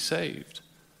me could be saved?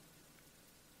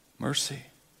 Mercy.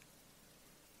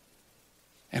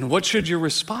 And what should your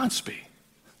response be?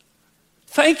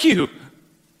 Thank you.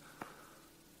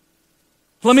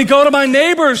 Let me go to my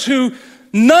neighbors who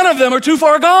none of them are too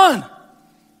far gone.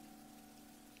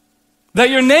 That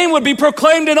your name would be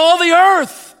proclaimed in all the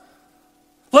earth.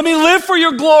 Let me live for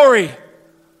your glory.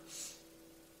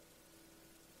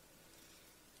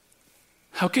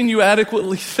 How can you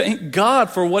adequately thank God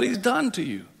for what He's done to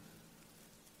you?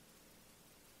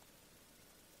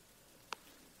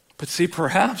 But see,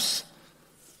 perhaps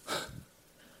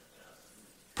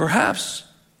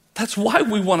that's why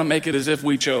we want to make it as if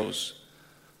we chose.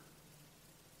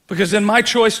 Because in my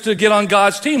choice to get on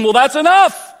God's team, well, that's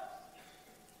enough.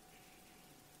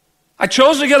 I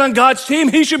chose to get on God's team.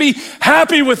 He should be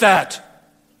happy with that.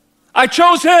 I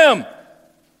chose Him.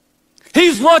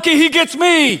 He's lucky He gets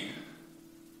me.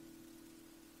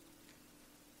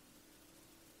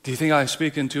 Do you think I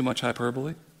speak in too much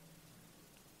hyperbole?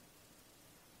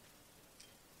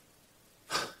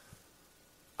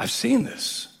 I've seen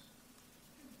this.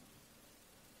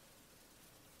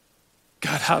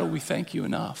 God, how do we thank you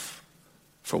enough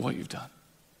for what you've done?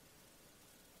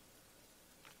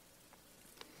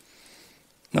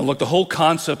 Now look, the whole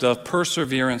concept of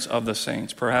perseverance of the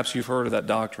saints, perhaps you've heard of that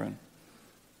doctrine.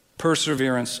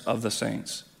 perseverance of the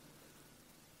saints.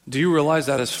 Do you realize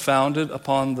that is founded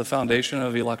upon the foundation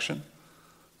of election?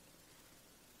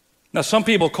 Now, some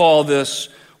people call this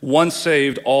once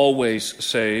saved, always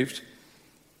saved.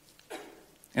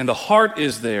 And the heart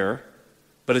is there,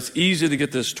 but it's easy to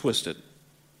get this twisted.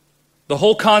 The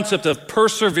whole concept of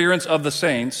perseverance of the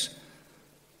saints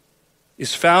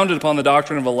is founded upon the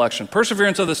doctrine of election.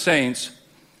 Perseverance of the saints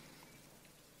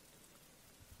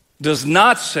does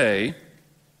not say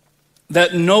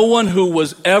that no one who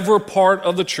was ever part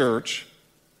of the church,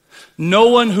 no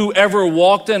one who ever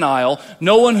walked an aisle,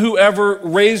 no one who ever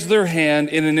raised their hand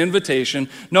in an invitation,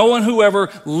 no one who ever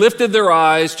lifted their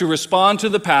eyes to respond to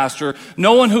the pastor,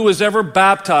 no one who was ever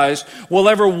baptized will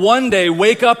ever one day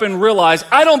wake up and realize,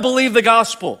 I don't believe the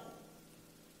gospel,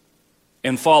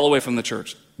 and fall away from the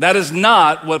church. That is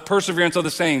not what perseverance of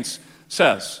the saints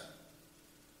says.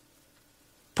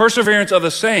 Perseverance of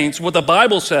the saints, what the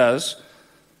Bible says,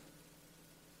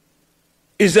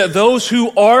 is that those who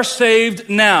are saved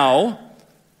now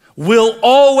will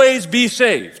always be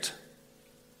saved.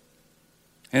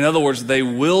 In other words, they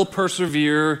will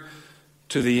persevere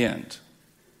to the end.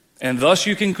 And thus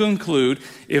you can conclude,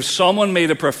 if someone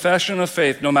made a profession of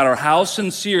faith, no matter how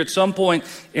sincere at some point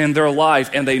in their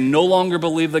life, and they no longer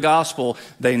believe the gospel,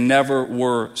 they never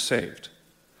were saved.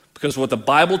 Because what the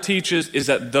Bible teaches is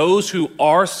that those who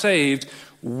are saved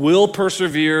will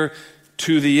persevere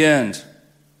to the end.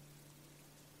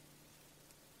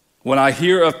 When I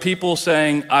hear of people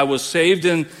saying, I was saved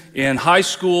in high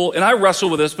school, and I wrestle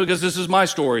with this because this is my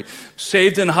story.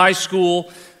 Saved in high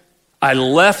school, I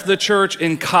left the church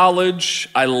in college,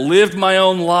 I lived my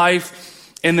own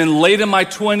life, and then late in my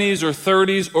 20s or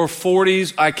 30s or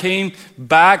 40s, I came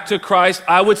back to Christ.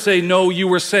 I would say, no, you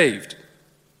were saved.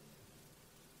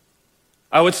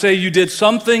 I would say you did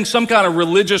something, some kind of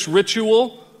religious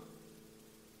ritual,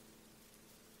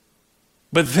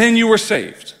 but then you were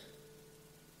saved.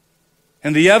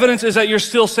 And the evidence is that you're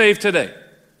still saved today.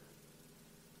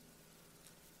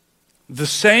 The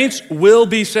saints will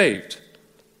be saved.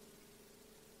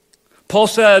 Paul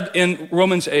said in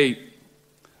Romans 8,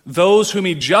 those whom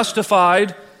he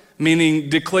justified, meaning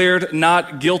declared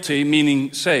not guilty,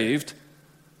 meaning saved,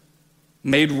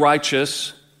 made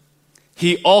righteous,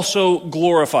 he also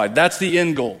glorified. That's the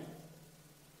end goal.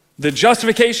 The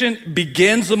justification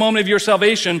begins the moment of your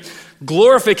salvation.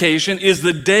 Glorification is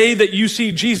the day that you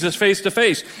see Jesus face to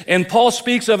face. And Paul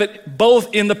speaks of it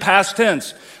both in the past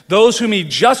tense. Those whom he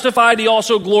justified, he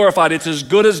also glorified. It's as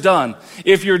good as done.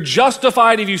 If you're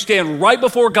justified, if you stand right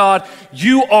before God,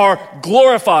 you are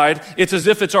glorified. It's as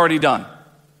if it's already done.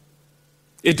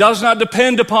 It does not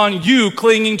depend upon you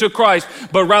clinging to Christ,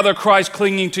 but rather Christ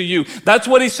clinging to you. That's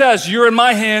what he says. You're in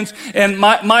my hands, and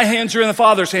my hands are in the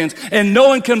Father's hands, and no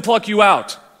one can pluck you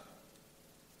out.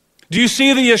 Do you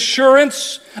see the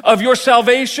assurance of your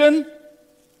salvation?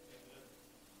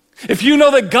 If you know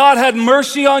that God had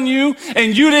mercy on you,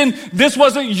 and this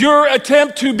wasn't your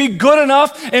attempt to be good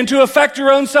enough and to affect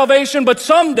your own salvation, but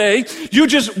someday you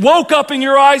just woke up and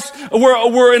your eyes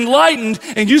were enlightened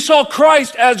and you saw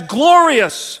Christ as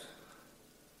glorious.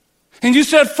 And you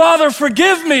said, Father,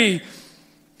 forgive me.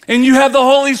 And you have the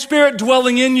Holy Spirit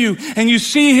dwelling in you, and you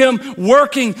see him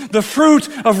working the fruit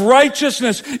of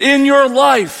righteousness in your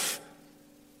life.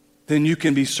 Then you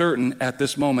can be certain at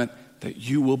this moment that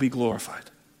you will be glorified.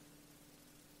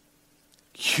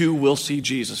 You will see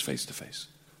Jesus face to face.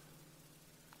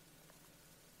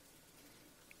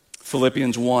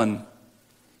 Philippians 1,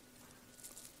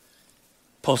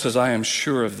 Paul says, I am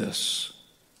sure of this.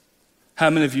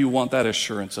 How many of you want that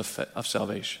assurance of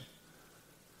salvation?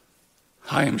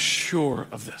 I am sure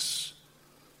of this.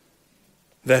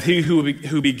 That he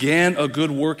who began a good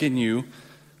work in you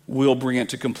will bring it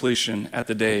to completion at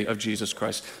the day of Jesus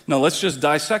Christ. Now let's just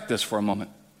dissect this for a moment.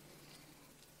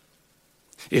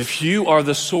 If you are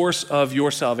the source of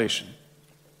your salvation,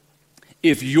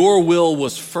 if your will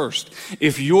was first,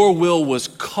 if your will was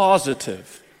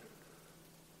causative,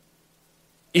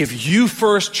 if you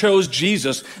first chose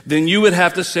Jesus, then you would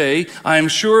have to say, I am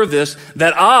sure of this,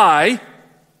 that I,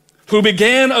 who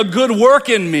began a good work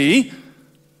in me,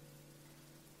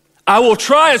 I will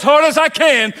try as hard as I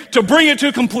can to bring it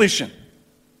to completion.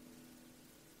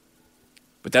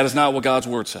 But that is not what God's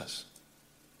word says.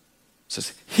 It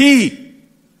says, He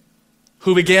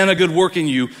who began a good work in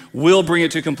you will bring it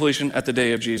to completion at the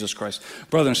day of Jesus Christ.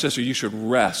 Brother and sister, you should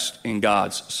rest in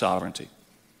God's sovereignty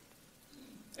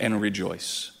and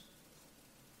rejoice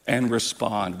and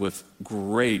respond with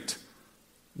great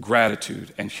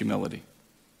gratitude and humility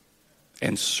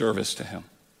and service to him.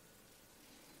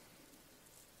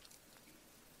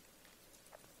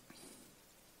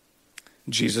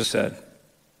 Jesus said,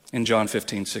 in John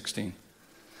 15:16.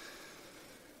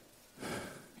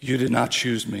 You did not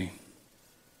choose me,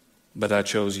 but I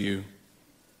chose you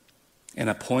and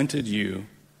appointed you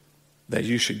that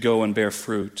you should go and bear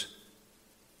fruit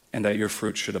and that your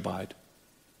fruit should abide.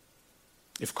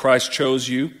 If Christ chose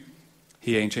you,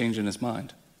 he ain't changing his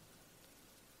mind.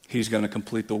 He's going to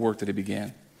complete the work that he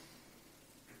began.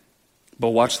 But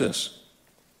watch this.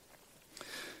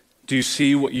 Do you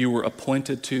see what you were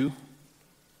appointed to?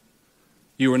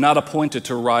 You were not appointed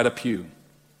to ride a pew.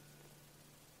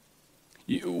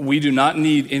 We do not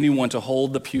need anyone to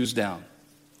hold the pews down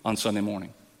on Sunday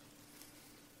morning.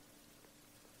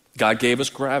 God gave us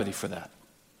gravity for that.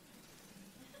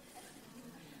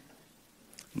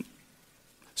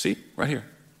 See, right here.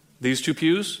 These two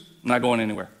pews, not going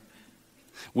anywhere.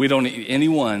 We don't need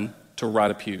anyone to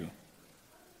ride a pew.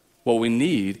 What we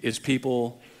need is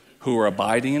people who are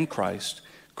abiding in Christ.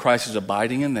 Christ is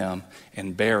abiding in them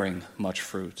and bearing much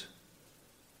fruit.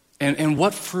 And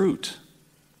what fruit?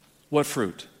 What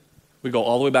fruit? We go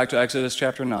all the way back to Exodus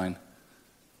chapter 9.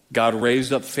 God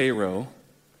raised up Pharaoh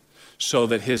so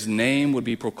that his name would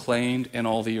be proclaimed in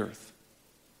all the earth.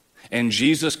 And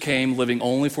Jesus came living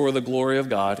only for the glory of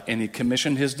God, and he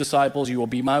commissioned his disciples, you will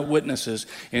be my witnesses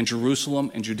in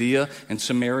Jerusalem and Judea and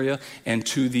Samaria and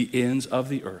to the ends of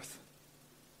the earth.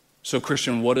 So,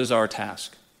 Christian, what is our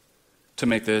task? To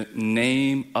make the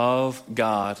name of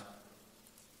God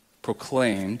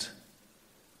proclaimed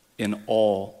in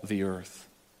all the earth.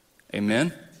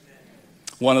 Amen?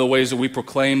 One of the ways that we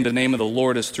proclaim the name of the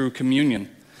Lord is through communion.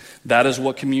 That is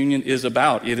what communion is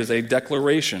about. It is a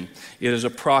declaration. It is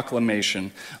a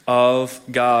proclamation of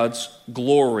God's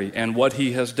glory and what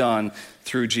he has done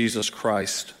through Jesus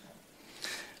Christ.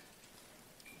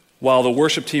 While the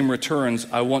worship team returns,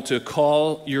 I want to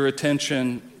call your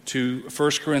attention to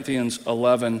 1 Corinthians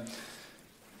 11,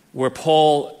 where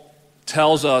Paul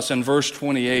tells us in verse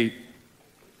 28,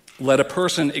 let a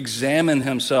person examine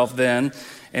himself then,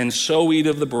 and so eat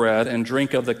of the bread and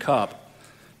drink of the cup.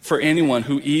 For anyone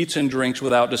who eats and drinks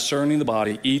without discerning the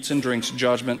body eats and drinks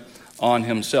judgment on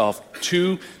himself.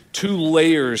 Two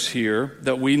layers here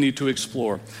that we need to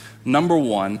explore. Number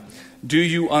one, do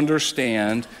you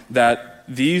understand that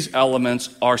these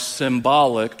elements are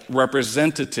symbolic,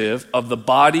 representative of the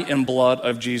body and blood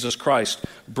of Jesus Christ,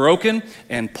 broken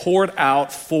and poured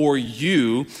out for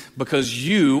you because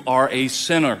you are a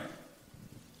sinner.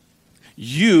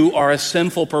 You are a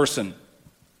sinful person.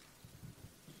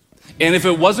 And if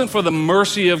it wasn't for the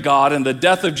mercy of God and the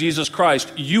death of Jesus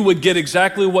Christ, you would get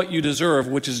exactly what you deserve,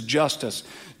 which is justice.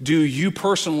 Do you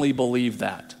personally believe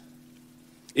that?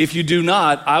 If you do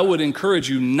not, I would encourage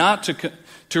you not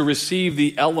to receive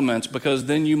the elements, because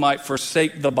then you might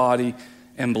forsake the body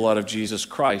and blood of Jesus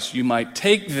Christ. You might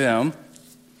take them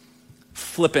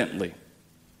flippantly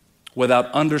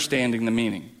without understanding the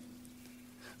meaning.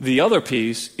 The other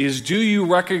piece is, do you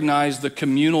recognize the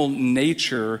communal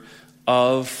nature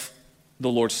of the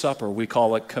Lord's Supper? We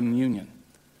call it communion.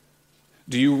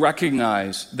 Do you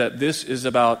recognize that this is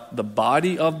about the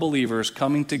body of believers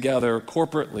coming together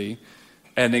corporately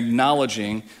and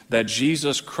acknowledging that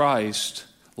Jesus Christ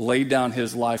laid down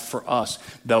his life for us?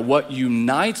 That what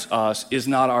unites us is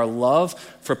not our love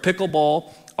for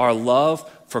pickleball, our love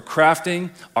for crafting,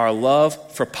 our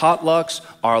love for potlucks,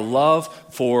 our love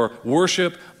for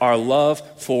worship, our love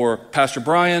for Pastor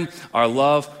Brian, our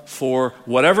love for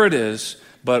whatever it is,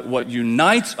 but what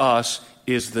unites us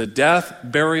is the death,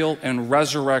 burial, and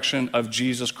resurrection of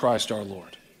Jesus Christ our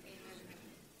Lord.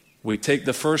 We take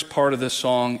the first part of this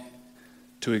song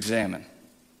to examine.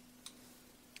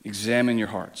 Examine your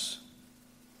hearts.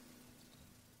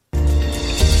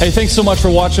 Hey, thanks so much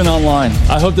for watching online.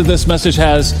 I hope that this message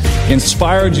has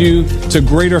inspired you to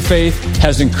greater faith,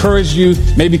 has encouraged you,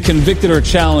 maybe convicted or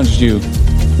challenged you.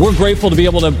 We're grateful to be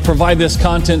able to provide this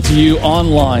content to you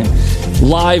online,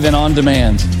 live and on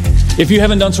demand. If you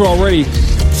haven't done so already,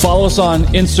 follow us on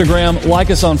Instagram, like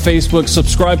us on Facebook,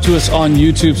 subscribe to us on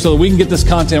YouTube so that we can get this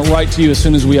content right to you as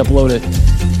soon as we upload it.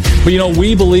 But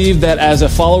we believe that as a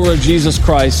follower of Jesus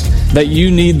Christ, that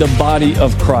you need the body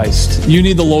of Christ. You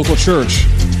need the local church.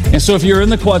 And so if you're in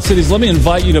the Quad Cities, let me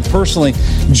invite you to personally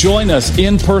join us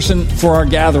in person for our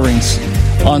gatherings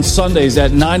on Sundays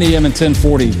at 9 a.m. and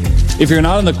 10:40. If you're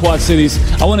not in the Quad Cities,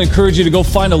 I want to encourage you to go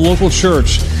find a local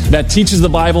church that teaches the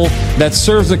Bible, that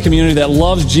serves the community, that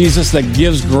loves Jesus, that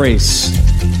gives grace.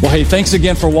 Well, hey, thanks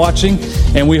again for watching,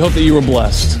 and we hope that you were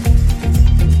blessed.